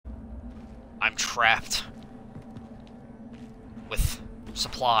I'm trapped with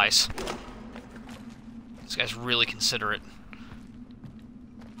supplies. This guy's really considerate.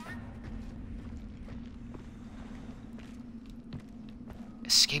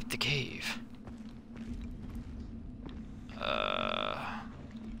 Escape the cave.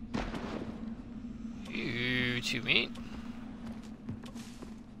 You to meet?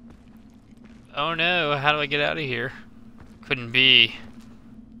 Oh no, how do I get out of here? Couldn't be.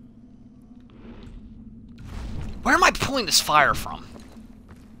 Where am I pulling this fire from?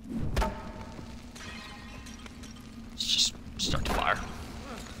 Let's just start the fire.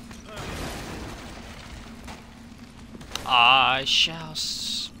 I shall...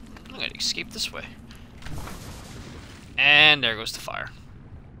 I'm gonna escape this way. And there goes the fire.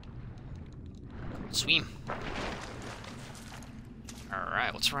 Swim.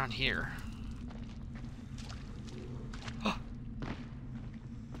 Alright, what's around here?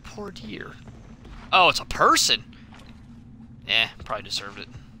 Poor deer. Oh, it's a person! Eh, probably deserved it.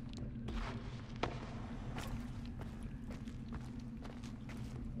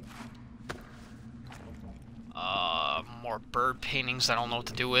 More bird paintings I don't know what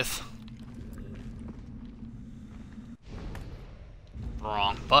to do with.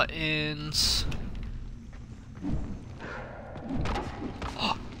 Wrong buttons.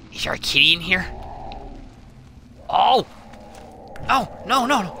 Oh, is there a kitty in here? Oh! Oh, no,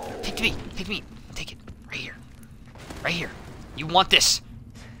 no, no. Take the meat. Take the meat. Take it. Right here. Right here. You want this.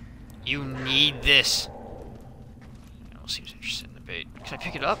 You need this. No, seems interested in the bait. Can I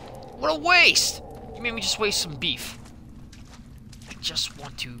pick it up? What a waste! You made me just waste some beef. I just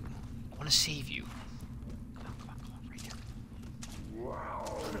want to save you. Come on, come on, come on, right there.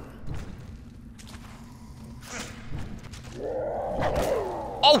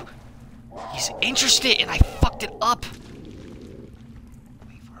 Oh! He's interested and I fucked it up.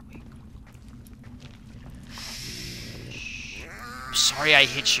 Wait for me. I'm sorry I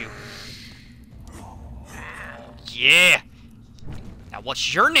hit you. Yeah! Now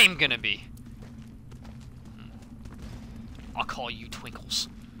what's your name gonna be? I'll call you Twinkles.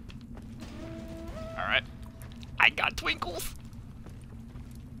 Alright. I got Twinkles.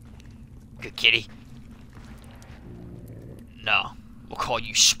 Good kitty. No. We'll call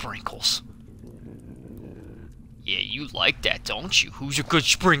you Sprinkles. Yeah, you like that, don't you? Who's a good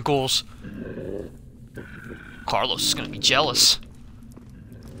Sprinkles? Carlos is gonna be jealous.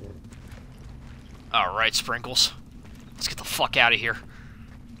 Alright, Sprinkles. Let's get the fuck out of here.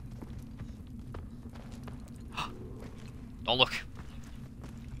 Oh, look.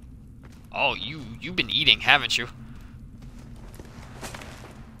 Oh, you've been eating, haven't you?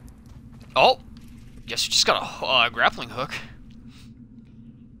 Oh! Guess you just got a grappling hook.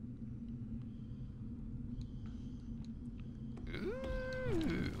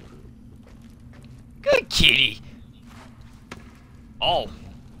 Ooh. Good kitty! Oh.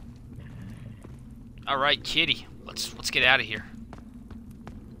 Alright, kitty. Let's get out of here.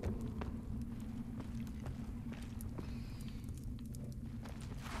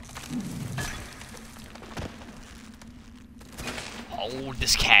 Oh,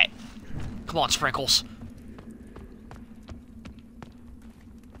 this cat. Come on, Sprinkles.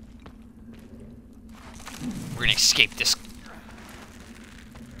 We're gonna escape this.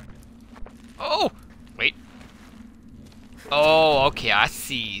 Oh! Wait. Oh, okay, I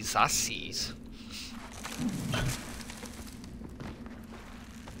sees. I sees.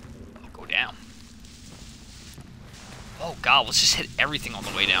 I'll go down. Oh, God, let's just hit everything on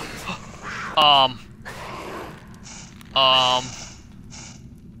the way down.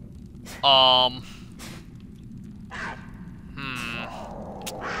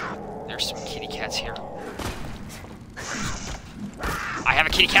 There's some kitty cats here. I have a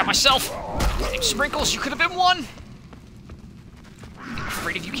kitty cat myself! Hey, Sprinkles, you could have been one! I'm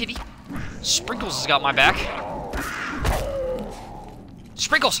afraid of you, kitty. Sprinkles has got my back.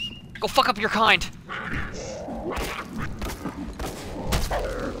 Sprinkles! Go fuck up your kind!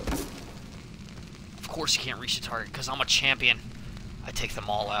 Of course you can't reach the target, because I'm a champion. I take them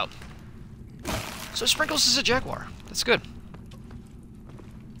all out. So Sprinkles is a Jaguar. That's good.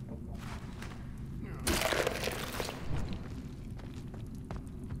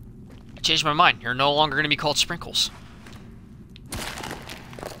 I changed my mind. You're no longer going to be called Sprinkles.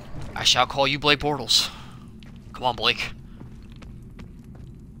 I shall call you Blake Bortles. Come on, Blake.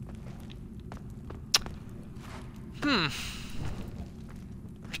 Where's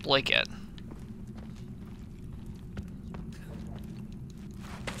Blake at?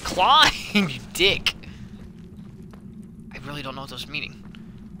 Climb, you dick! I really don't know what those mean.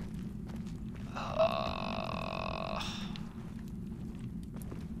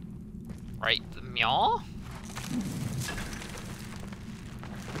 Right, the meow?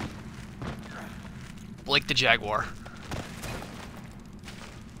 Blake the Jaguar.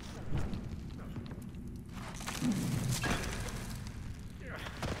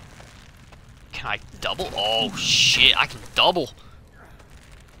 Can I double? Oh shit, I can double.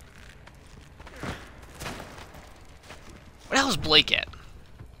 Where the hell is Blake at?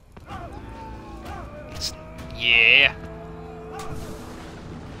 Yeah.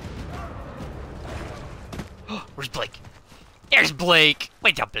 Where's Blake? There's Blake!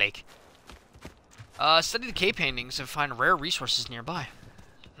 Wait up, Blake. Study the cave paintings and find rare resources nearby.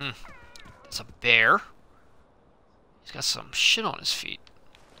 It's a bear. He's got some shit on his feet.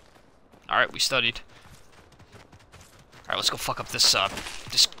 Alright, we studied. Alright, let's go fuck up this,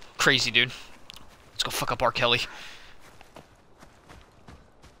 this crazy dude. Let's go fuck up R. Kelly.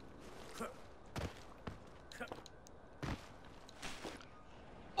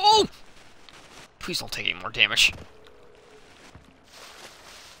 Oh! Please don't take any more damage.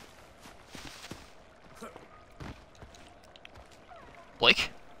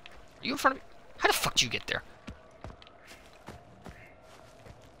 Blake? Are you in front of me? How the fuck did you get there?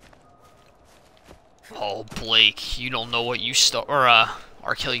 Oh, Blake, you don't know what you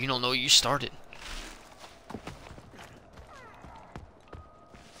R. Kelly, you don't know what you started.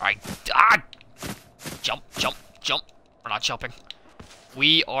 Alright, jump, jump, jump. We're not jumping.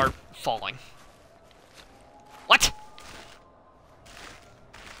 We are falling. What?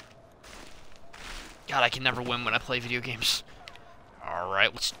 God, I can never win when I play video games.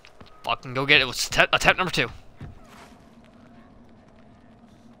 Alright, let's fucking go get it. Let's attempt number 2.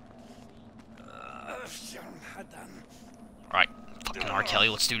 Alright, fucking R. Kelly,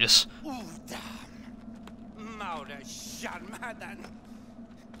 let's do this.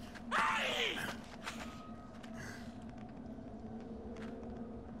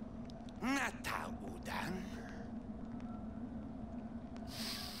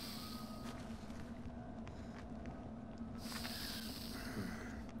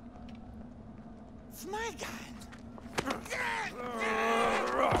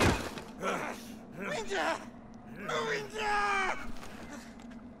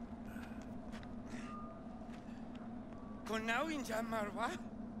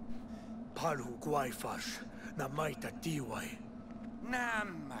 Palu guaifash na maita tiwai. Na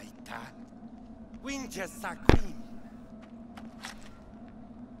maita. Winja sakwin.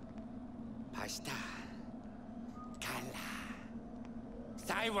 Pasta. Kala.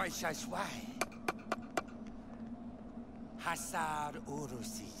 Saiwai shashwai. Hasar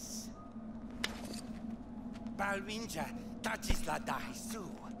urusis. Balwinja tachis la dahisu.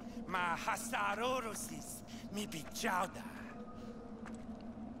 Ma hasar urusis mi bichauda.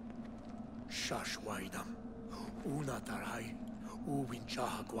 Shashwaidam. Una tarai.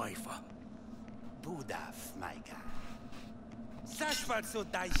 Uwinchaha guaifa. Budaf, maiga. Sashwal so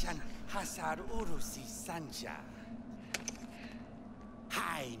daishan hasar urusis sanja.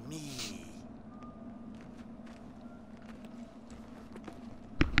 Hi me.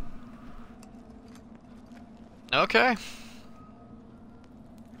 Okay.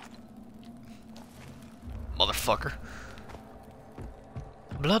 Motherfucker.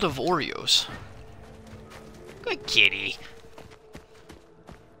 Blood of Oreos. Good kitty.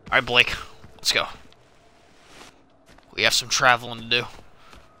 Alright, Blake. Let's go. We have some traveling to do.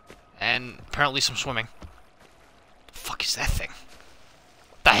 And apparently some swimming. The fuck is that thing?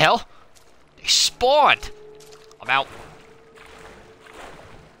 What the hell? They spawned! I'm out.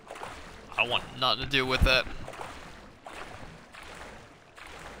 I don't want nothing to do with that.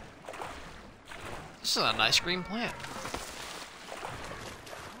 This is a nice green plant.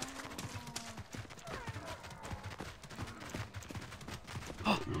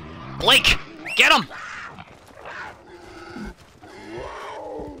 Blake! Get him!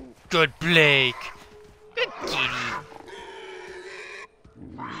 Good Blake. Good kitty.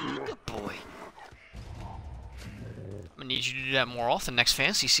 Good boy. I'm gonna need you to do that more often next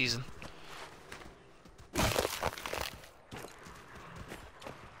fantasy season.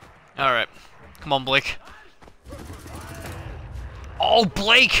 Alright. Come on, Blake. Oh,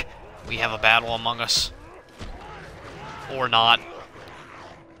 Blake! We have a battle among us. Or not.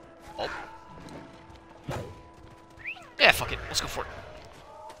 Oh. Yeah, fuck it. Let's go for it.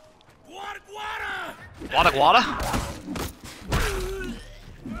 Guada Guada?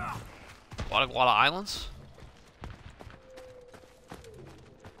 Guada Guada Islands?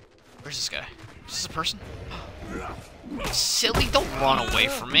 Where's this guy? Is this a person? Silly, don't run away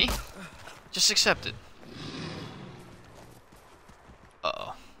from me. Just accept it.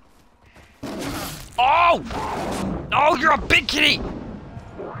 Uh-oh. Oh! Oh, you're a big kitty!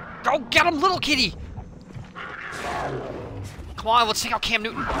 Go get him, little kitty! Come on, let's take out Cam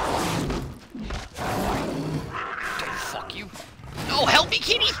Newton. Don't fuck you. No, help me,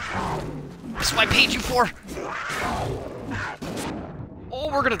 kitty! This is what I paid you for. Oh,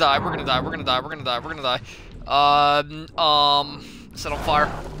 we're gonna die, we're gonna die, we're gonna die, we're gonna die, we're gonna die. Set on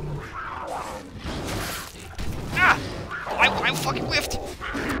fire. Ah! I fucking whiffed!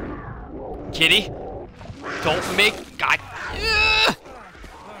 Kitty! Don't make... God...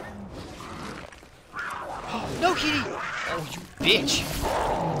 No, kitty! Oh, you bitch!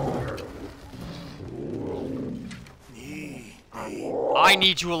 I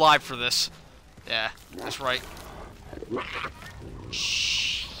need you alive for this. Yeah, that's right.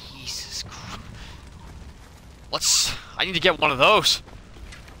 Jesus Christ. I need to get one of those.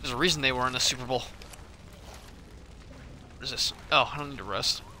 There's a reason they were in the Super Bowl. What is this? Oh, I don't need to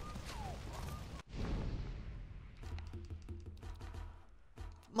rest.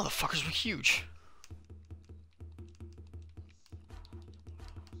 Motherfuckers were huge.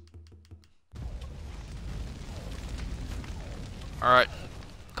 Alright.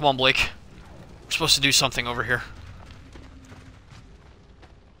 Come on, Blake. We're supposed to do something over here.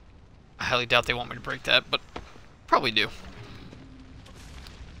 I highly doubt they want me to break that, but probably do.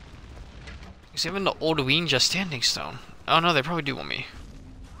 Examine the old Ouija standing stone. Oh no, they probably do want me.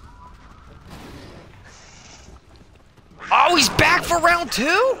 Oh, he's back for round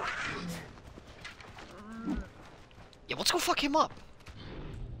 2? Yeah, let's go fuck him up.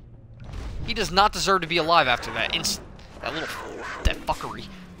 He does not deserve to be alive after that. That fuckery.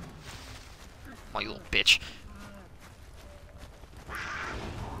 Oh, you little bitch.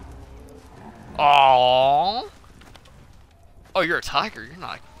 Aww. Oh, you're a tiger. You're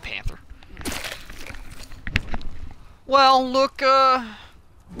not a panther. Well, look, bitch.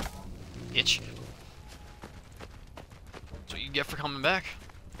 That's what you get for coming back.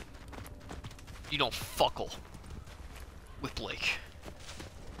 You don't fuckle with Blake.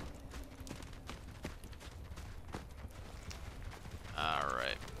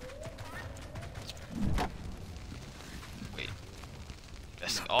 Alright. Wait.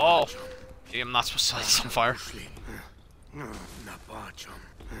 Oh! Gee, I'm not supposed to light this on fire.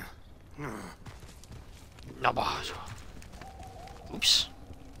 Oops.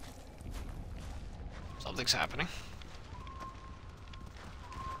 Something's happening.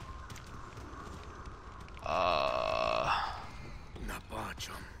 Ah!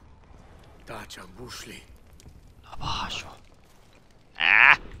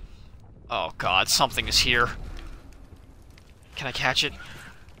 Oh god, something is here. Can I catch it?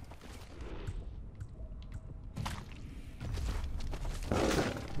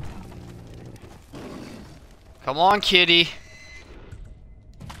 Come on, kitty.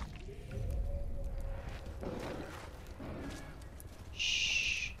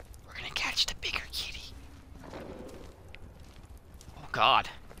 Shh. We're gonna catch the bigger kitty. Oh god.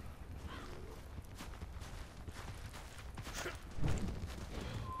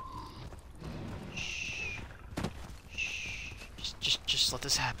 Just let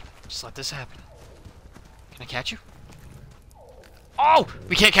this happen. Just let this happen. Can I catch you? Oh!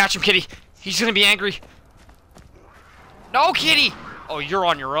 We can't catch him, kitty. He's gonna be angry. No, kitty! Oh, you're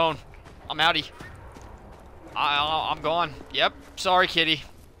on your own. I'm outie. I'm gone. Yep. Sorry, kitty.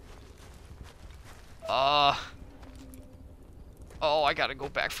 Oh, I gotta go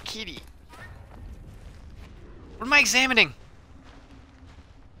back for kitty. What am I examining?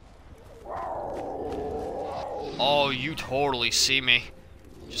 Oh, you totally see me.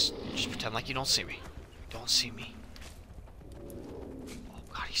 Just pretend like you don't see me. You don't see me. Oh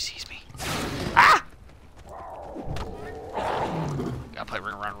god, he sees me. Ah! Gotta play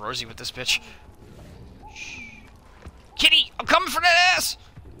Ring Around Rosie with this bitch. Shh. Kitty, I'm coming for that ass!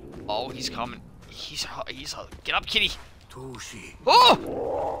 Oh, he's coming. He's get up, kitty.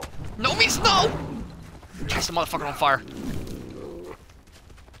 Oh! No means no! Catch the motherfucker on fire.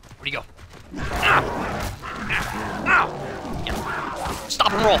 Where'd he go? Ow! Yeah.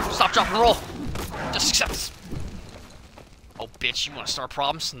 Stop and roll. Stop, drop, and roll. Just accept this. Oh, bitch, you want to start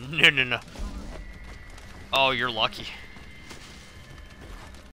problems? No. Oh, you're lucky.